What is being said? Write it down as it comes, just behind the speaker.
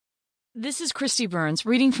This is Christy Burns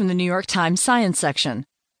reading from the New York Times Science section.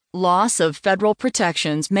 Loss of federal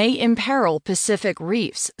protections may imperil Pacific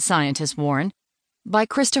reefs, scientists warn. By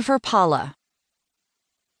Christopher Palla.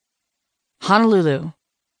 Honolulu.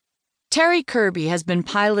 Terry Kirby has been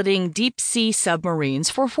piloting deep-sea submarines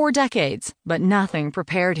for 4 decades, but nothing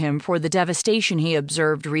prepared him for the devastation he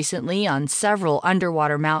observed recently on several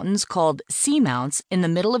underwater mountains called seamounts in the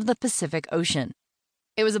middle of the Pacific Ocean.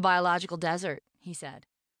 "It was a biological desert," he said.